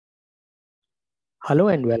Hello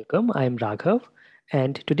and welcome. I am Raghav,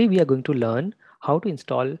 and today we are going to learn how to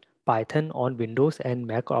install Python on Windows and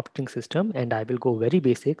Mac operating system, and I will go very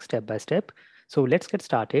basic step by step. So let's get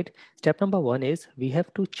started. Step number one is we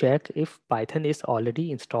have to check if Python is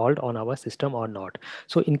already installed on our system or not.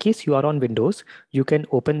 So in case you are on Windows, you can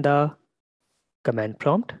open the command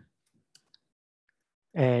prompt,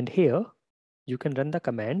 and here you can run the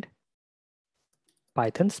command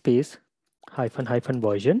Python space hyphen hyphen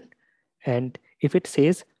version. And if it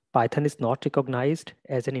says Python is not recognized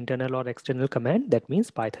as an internal or external command, that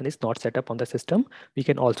means Python is not set up on the system. We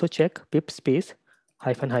can also check pip space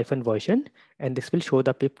hyphen hyphen version, and this will show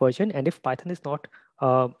the pip version. And if Python is not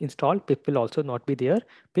installed, pip will also not be there.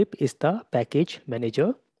 Pip is the package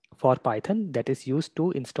manager for Python that is used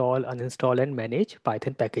to install, uninstall, and manage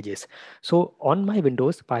Python packages. So on my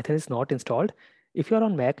Windows, Python is not installed. If you're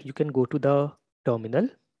on Mac, you can go to the terminal,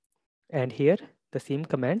 and here the same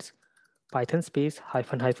commands Python space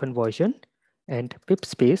hyphen hyphen version and pip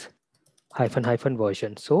space hyphen hyphen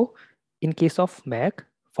version. So in case of Mac,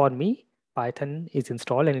 for me, Python is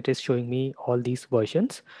installed and it is showing me all these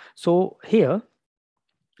versions. So here,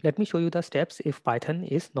 let me show you the steps if Python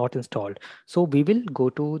is not installed. So we will go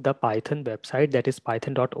to the Python website, that is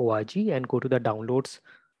python.org, and go to the downloads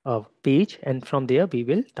page. And from there, we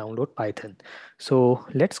will download Python. So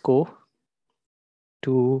let's go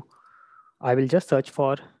to, I will just search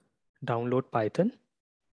for download Python.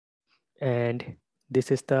 And this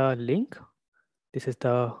is the link. This is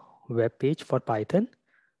the web page for Python,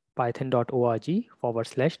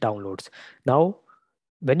 python.org/downloads. Now,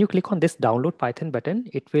 when you click on this download Python button,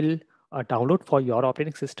 it will download for your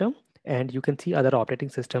operating system. And you can see other operating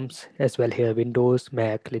systems as well here, Windows,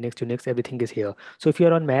 Mac, Linux, Unix, everything is here. So if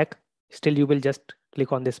you're on Mac, still you will just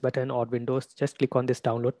click on this button, or Windows, just click on this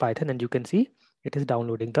download Python, and you can see it is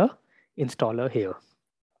downloading the installer here.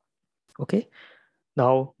 Okay.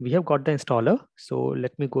 Now we have got the installer. So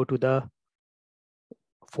let me go to the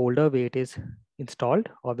folder where it is installed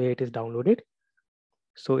or where it is downloaded.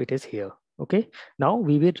 So it is here. Okay. Now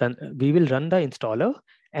we will run the installer,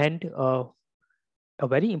 and a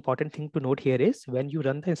very important thing to note here is when you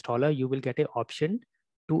run the installer, you will get an option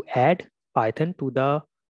to add Python to the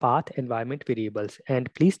path environment variables.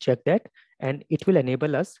 And please check that, and it will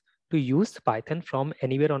enable us to use Python from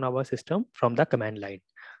anywhere on our system from the command line.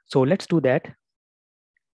 So let's do that.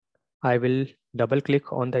 I will double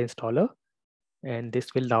click on the installer, and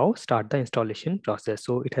this will now start the installation process.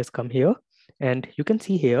 So it has come here, and you can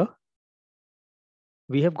see here,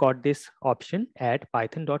 we have got this option add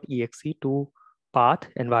python.exe to path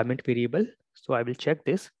environment variable. So I will check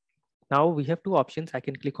this. Now we have two options. I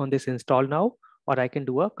can click on this install now, or I can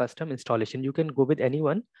do a custom installation. You can go with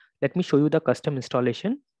anyone. Let me show you the custom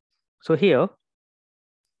installation. So here,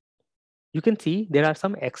 you can see there are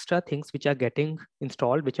some extra things which are getting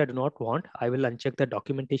installed, which I do not want. I will uncheck the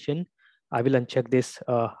documentation. I will uncheck this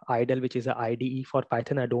idle, which is a IDE for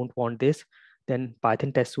Python. I don't want this. Then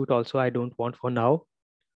Python test suite also I don't want for now.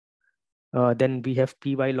 Then we have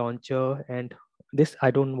py launcher, and this I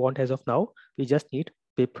don't want as of now. We just need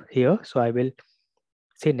pip here. So I will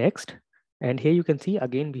say next. And here you can see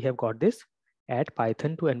again, we have got this add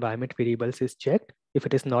Python to environment variables is checked. If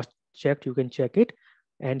it is not checked, you can check it.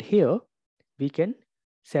 And here we can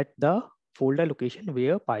set the folder location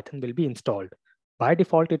where Python will be installed. By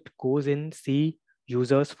default, it goes in C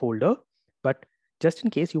users folder, but just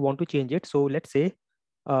in case you want to change it. So let's say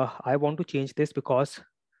I want to change this because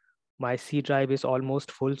my C drive is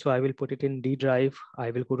almost full. So I will put it in D drive.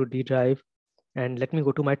 I will go to D drive, and let me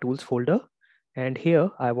go to my tools folder. And here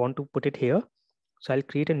I want to put it here. So I'll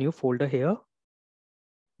create a new folder here,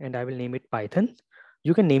 and I will name it Python.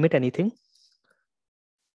 You can name it anything.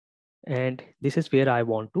 And this is where I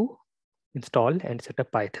want to install and set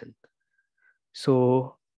up Python.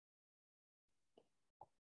 So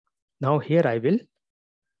now here I will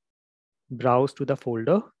browse to the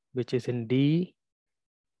folder, which is in D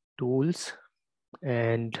tools,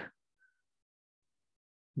 and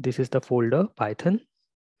this is the folder Python.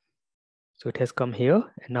 So it has come here,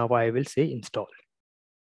 and now I will say install.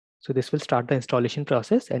 So this will start the installation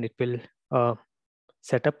process, and it will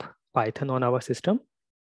set up Python on our system.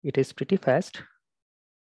 It is pretty fast.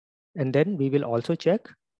 And then we will also check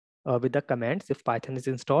with the commands if Python is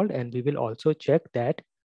installed, and we will also check that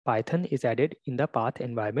Python is added in the path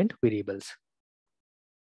environment variables.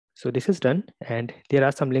 So this is done, and there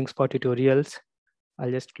are some links for tutorials. I'll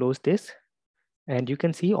just close this, and you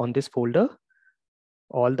can see on this folder,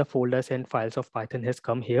 all the folders and files of Python has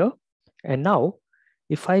come here. And now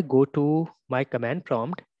if I go to my command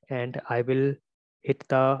prompt, and I will hit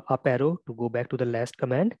the up arrow to go back to the last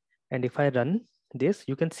command, and if I run this,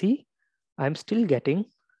 you can see I'm still getting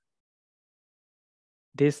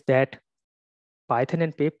this that Python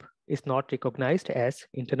and pip is not recognized as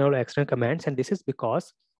internal or external commands. And this is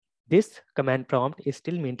because this command prompt is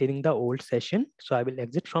still maintaining the old session. So I will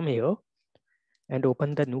exit from here and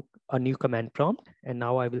open the new command prompt. And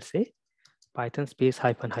now I will say Python space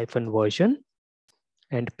 -- version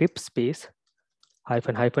and pip space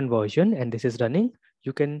 -- version. And this is running.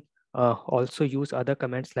 You can also use other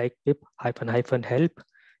commands like pip -- help.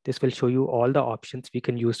 This will show you all the options we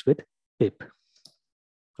can use with pip.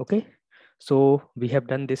 Okay, so we have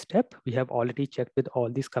done this step. We have already checked with all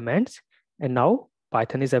these commands, and now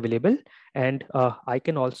Python is available. And I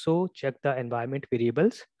can also check the environment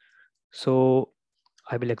variables. So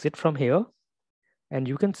I will exit from here, and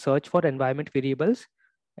you can search for environment variables,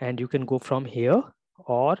 and you can go from here,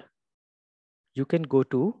 or you can go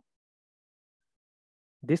to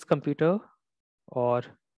this computer or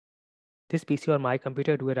this PC or my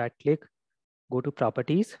computer, do a right click, go to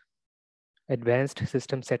properties, advanced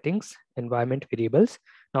system settings, environment variables.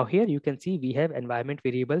 Now here you can see we have environment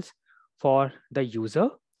variables for the user.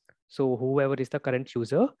 So whoever is the current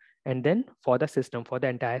user, and then for the system, for the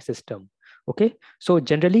entire system. Okay, so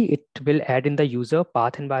generally it will add in the user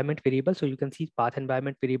path environment variable. So you can see path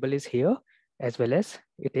environment variable is here, as well as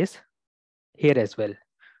it is here as well.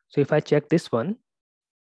 So if I check this one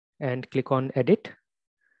and click on edit,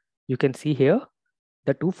 you can see here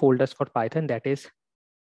the two folders for Python, that is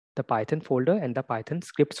the Python folder and the Python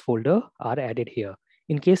scripts folder are added here.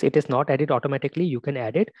 In case it is not added automatically, you can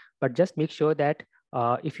add it, but just make sure that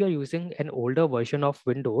if you're using an older version of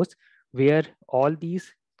Windows where all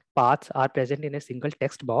these paths are present in a single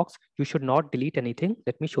text box, you should not delete anything.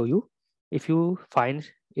 Let me show you. If you find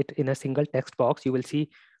it in a single text box, you will see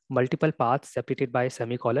multiple paths separated by a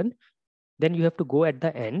semicolon. Then you have to go at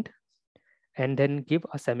the end and then give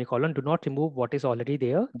a semicolon. Do not remove what is already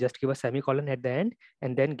there. Just give a semicolon at the end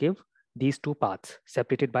and then give these two paths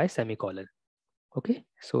separated by semicolon. Okay,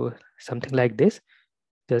 so something like this.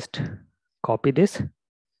 Just copy this.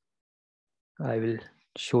 I will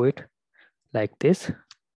show it like this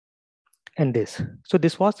and this. So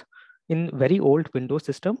this was in very old Windows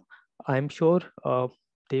system. I'm sure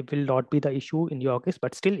they will not be the issue in your case,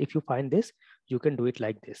 but still if you find this, you can do it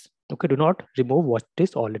like this. Okay, do not remove what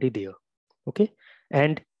is already there. Okay,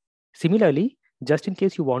 and similarly, just in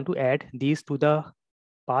case you want to add these to the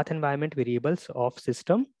path environment variables of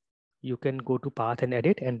system, you can go to path and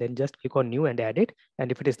edit and then just click on new and add it.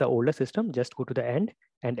 And if it is the older system, just go to the end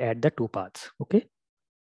and add the two paths. Okay,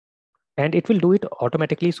 and it will do it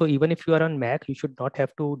automatically. So even if you are on Mac, you should not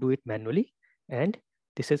have to do it manually. And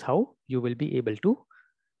this is how you will be able to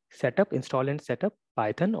set up, install and set up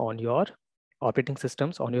Python on your operating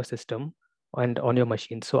systems, on your system and on your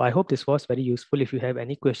machine. So I hope this was very useful. If you have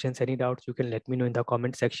any questions, any doubts, you can let me know in the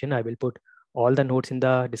comment section. I will put all the notes in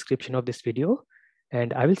the description of this video,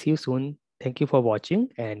 and I will see you soon. Thank you for watching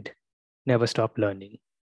and never stop learning.